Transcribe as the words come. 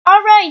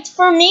Alright,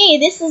 for me,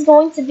 this is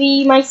going to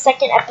be my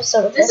second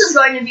episode of this. This is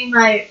going to be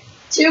my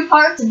 2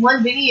 parts in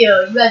one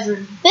video. You guys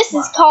are... This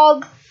is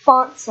called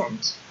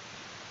FONTCENTS.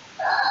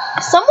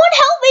 Someone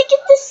help me get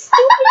this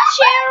stupid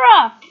chair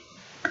up!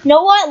 You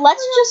know what?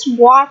 Let's just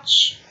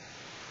watch.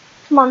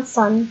 Come on,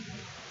 son.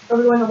 Are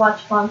we going to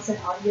watch FONTCENTS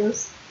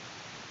audios?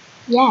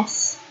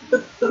 Yes.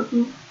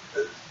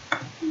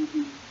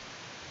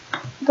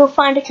 Go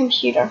find a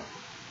computer.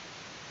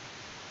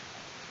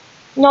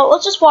 No,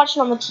 let's just watch it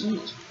on the TV.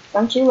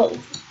 I'm too lazy.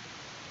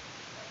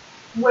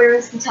 Where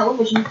is the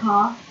television,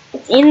 Pa?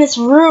 It's in this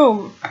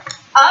room.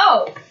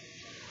 Oh!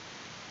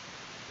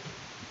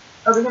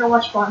 Are we gonna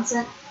watch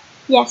FONTCENTS?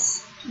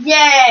 Yes.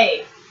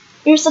 Yay!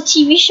 Here's the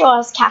TV show I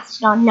was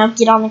casted on. Now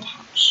get on the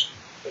couch.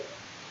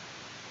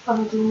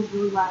 Probably doing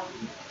really loud.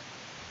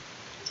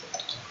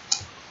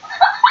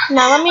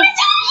 Now let me...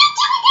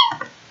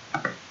 Go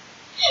back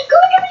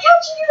on the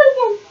couch and do that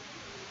again!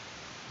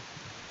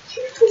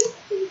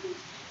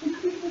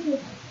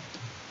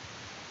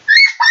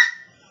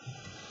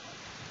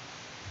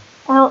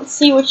 I don't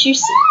see what you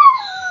see.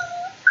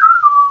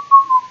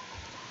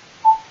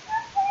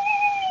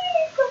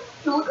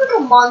 You look like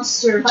a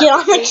monster. Get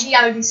on the couch.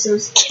 I would be so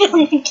scared. Get on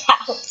the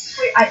couch.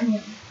 Wait, I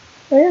can't.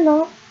 Wait,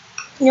 no.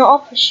 No, I'll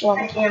push you on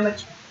the couch.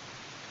 Amateur.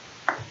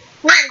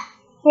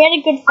 We had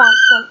a good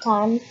FONTCENTS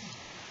time.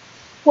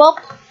 Well,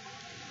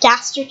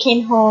 Gaster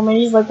came home and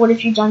he's like, "What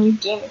have you done? You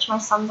damaged my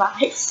son's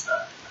eyes."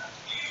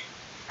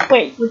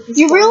 Wait,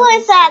 you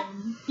realize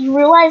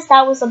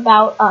that was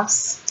about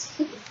us.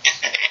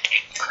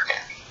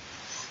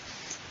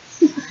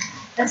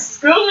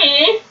 Excuse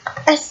me.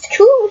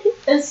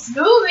 Excuse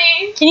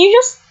me. Can you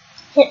just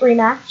hit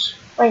rematch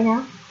right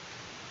now?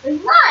 There's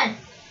none.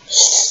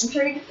 I'm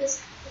trying to get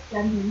this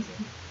done.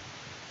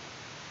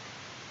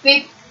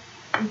 Beep.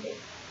 Okay.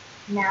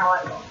 Now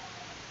I will. I'm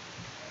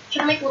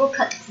trying to make little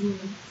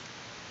cutscenes.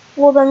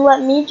 Well, then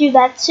let me do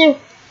that too.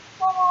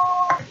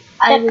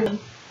 I will.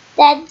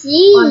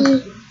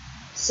 Daddy.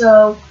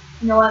 So,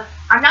 you know what?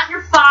 I'm not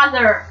your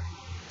father.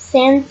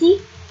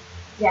 Sansi,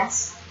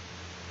 Yes.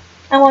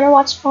 I want to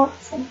watch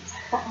FONTCENTS.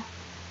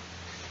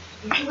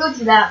 You can go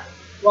do that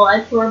while I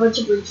pour a bunch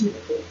of bleach in the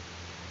pool.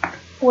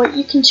 What,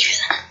 you can do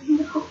that?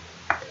 No.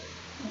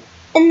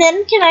 And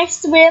then can I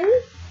swim?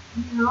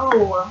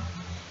 No.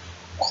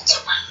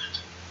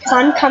 Because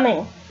I'm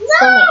coming.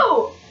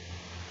 No!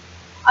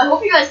 I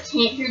hope you guys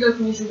can't hear the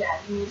Future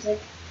Daddy music.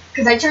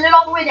 Because I turned it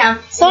all the way down.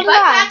 So and if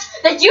I catch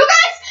that you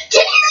guys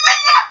can hear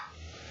that!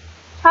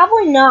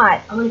 Probably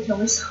not. I'm gonna kill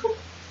myself.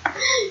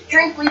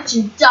 Drink bleach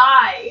and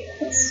die.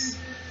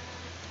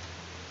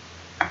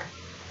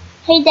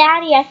 Hey,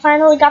 Daddy, I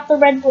finally got the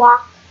red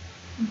block.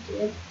 You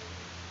did.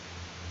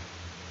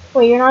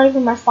 Wait, you're not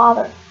even my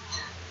father.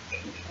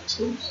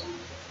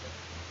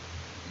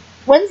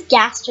 When's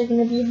Gaster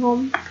gonna be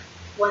home?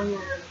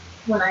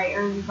 When I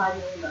earn $5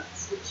 million,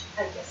 which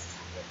I guess is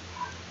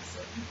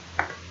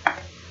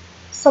happening.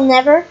 So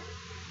never?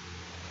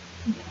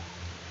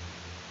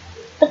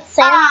 But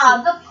Sansi.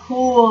 Ah, the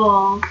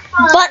pool.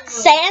 But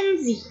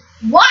Sansi.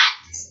 What?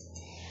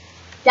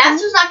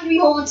 Gaster's not gonna be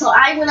home until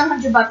I win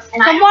 $100, and Come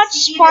I don't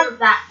see either of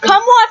that.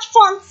 Come watch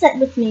FONTCENTS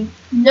with me.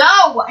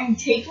 No, I'm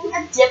taking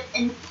a dip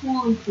in the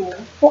pool.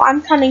 Well,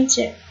 I'm coming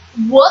too.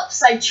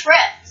 Whoops, I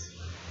tripped.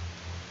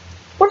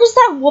 What is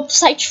that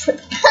whoops I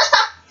tripped?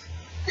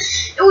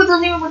 It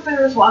doesn't even look like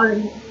there's water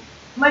in here.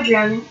 Am I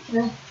drowning?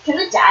 Can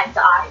the dad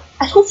die?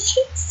 I don't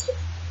think so.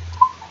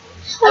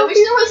 I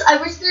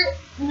wish there,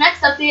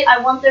 next update, I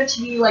want there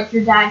to be, like,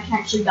 your dad can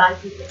actually die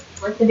through things.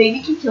 Like, the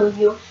baby can kill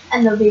you,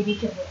 and the baby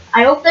can live.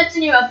 I hope that's a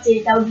new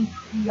update. That would be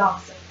pretty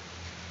awesome.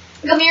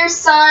 Come here,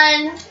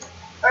 son.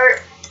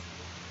 Or,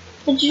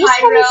 Did you just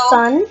call me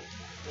son?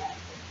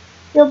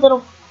 Your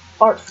little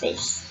fart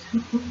face.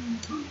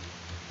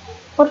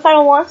 What if I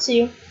don't want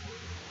to?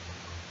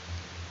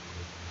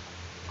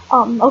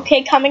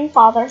 Okay, coming,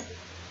 father.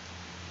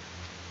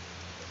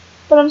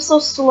 But I'm so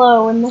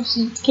slow in the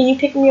heat. Can you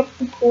pick me up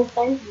the pool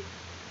thing?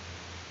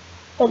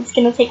 But it's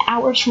gonna take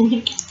hours for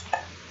me to get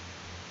there.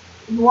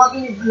 You want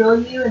me to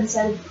grill you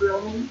instead of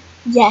grill me?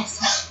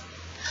 Yes.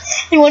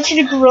 I want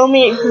you to grill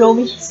me at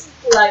Grillby's.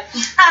 Like,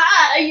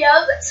 you're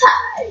the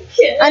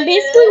type. I'm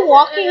basically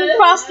walking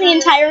across the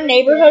entire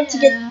neighborhood to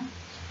get...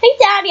 Hey,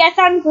 Daddy, I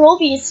found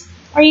Grillby's.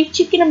 Are you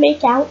two gonna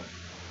make out?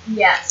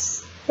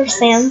 Yes. Or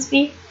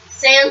Sansby?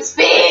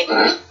 Sansby!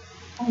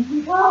 Oh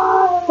my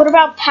god. What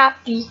about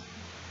Pappy?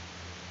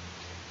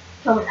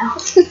 Coming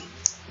out.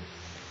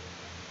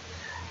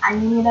 I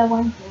need a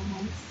one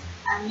thing.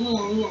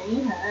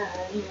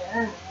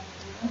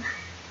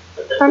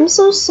 I'm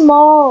so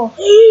small.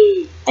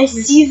 I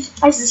see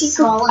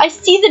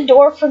the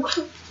door for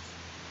Grillby's.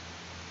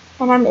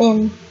 And I'm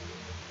in.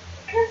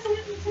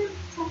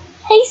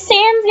 Hey,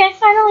 Sansy, I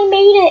finally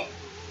made it.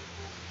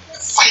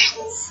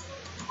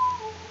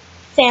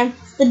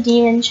 Sans, the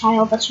demon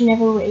child that you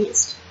never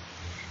raised.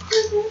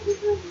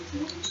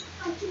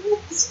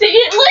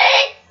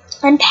 Speedly!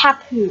 I'm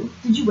Papu.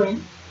 Did you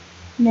win?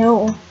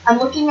 No. I'm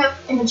looking up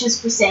images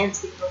for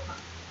Sans.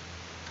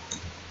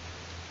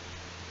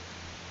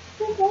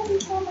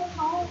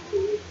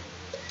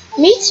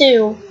 Me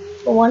too.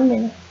 For 1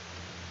 minute.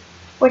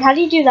 Wait, how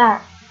do you do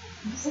that?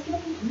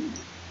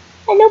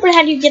 I know, but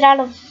how do you get out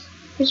of...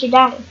 Where's your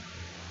daddy?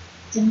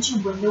 Didn't you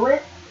window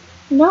it?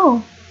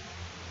 No.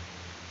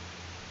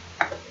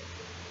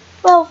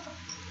 Well...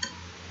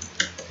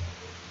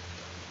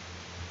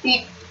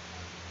 Beep.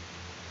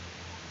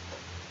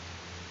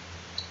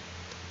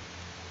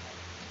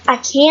 I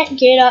can't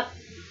get up.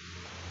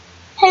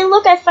 Hey,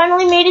 look, I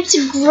finally made it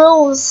to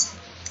grills.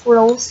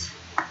 Grills.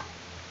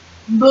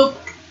 Boop.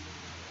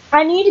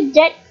 I need to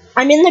get...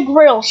 I'm in the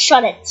grill.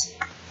 Shut it.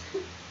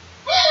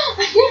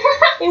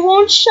 It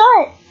won't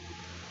shut.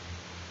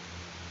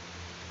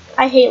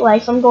 I hate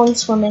life. I'm going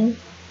swimming.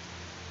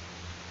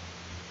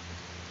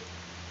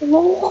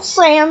 Oh,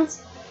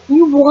 Sans.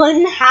 You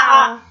won.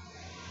 Ha.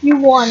 You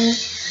won.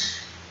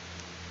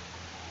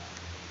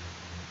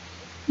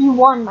 You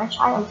won, my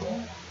child.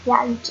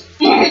 Yeah, you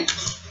did.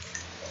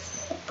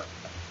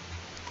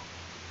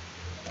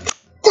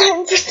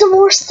 Time for some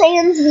more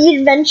Sans the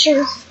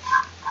Adventures.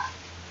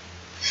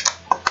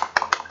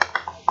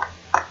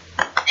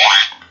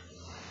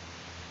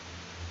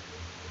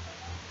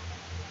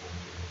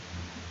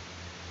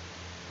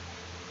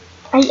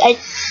 I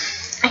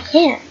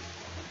can't.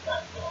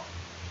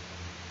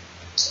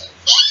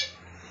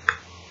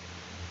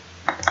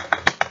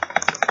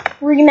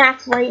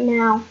 Rematch right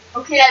now.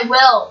 Okay, I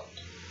will.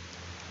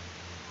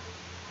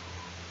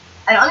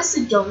 I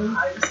honestly don't know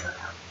how to start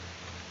out.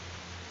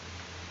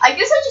 I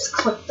guess I just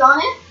clicked on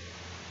it.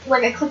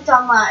 Like, I clicked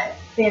on my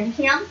fan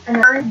cam and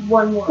I earned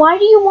 1 more. Why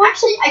do you want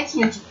Actually, I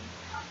can't do it.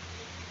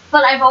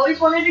 But I've always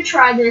wanted to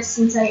try this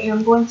since I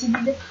am going to be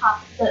the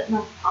not the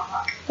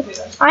papa.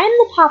 I am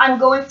the papa. I'm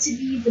going to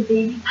be the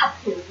baby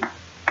papu.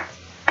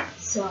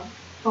 So,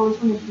 I've always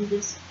wanted to do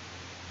this.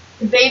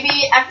 The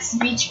baby X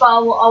beach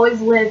ball will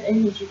always live and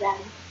he's your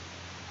daddy.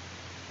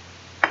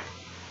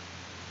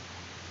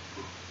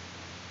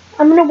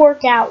 I'm gonna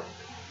work out.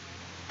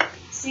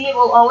 See, it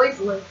will always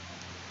live.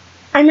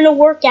 I'm gonna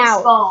work This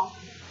out. ball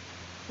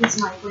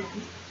is my brand.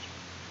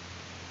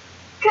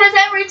 Cause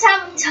every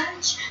time we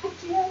touch, I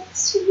get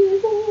to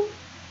you.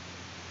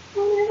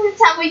 And every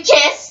time we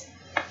kiss.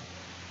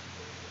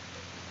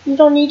 You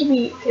don't need to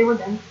be. Okay, we're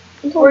done.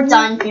 We're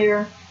done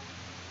here.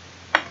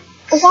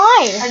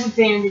 Why? I've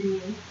abandoned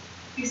you.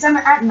 Because I'm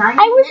at 9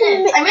 was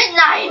minutes. I'm at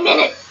 9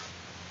 minutes.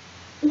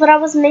 But I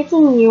was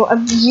making you a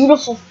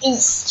beautiful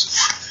feast.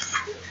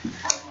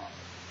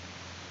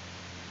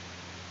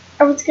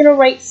 I was gonna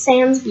write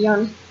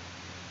Sansbjorn,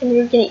 and you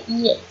were gonna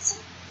eat it.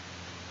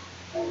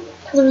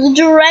 Because it was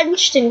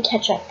drenched in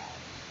ketchup.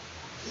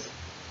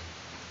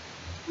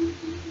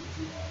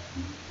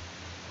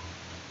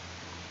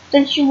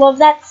 Don't you love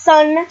that,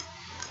 son?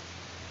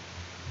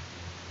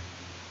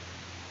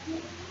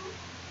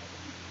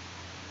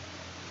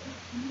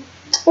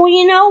 Well,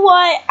 you know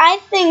what? I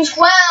think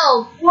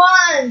 12.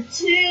 1,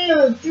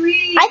 2,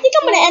 3. I think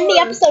I'm gonna end the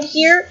episode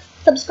here.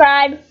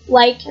 Subscribe,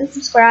 like, and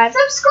subscribe.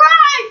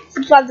 Subscribe!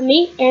 Subscribe to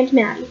me and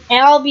Maddie.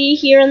 And I'll be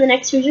here in the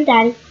next Who's Your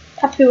Daddy,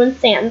 Papu and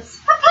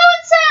Sans. Papu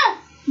and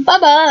Sans!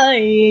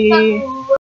 Bye-bye. Papu.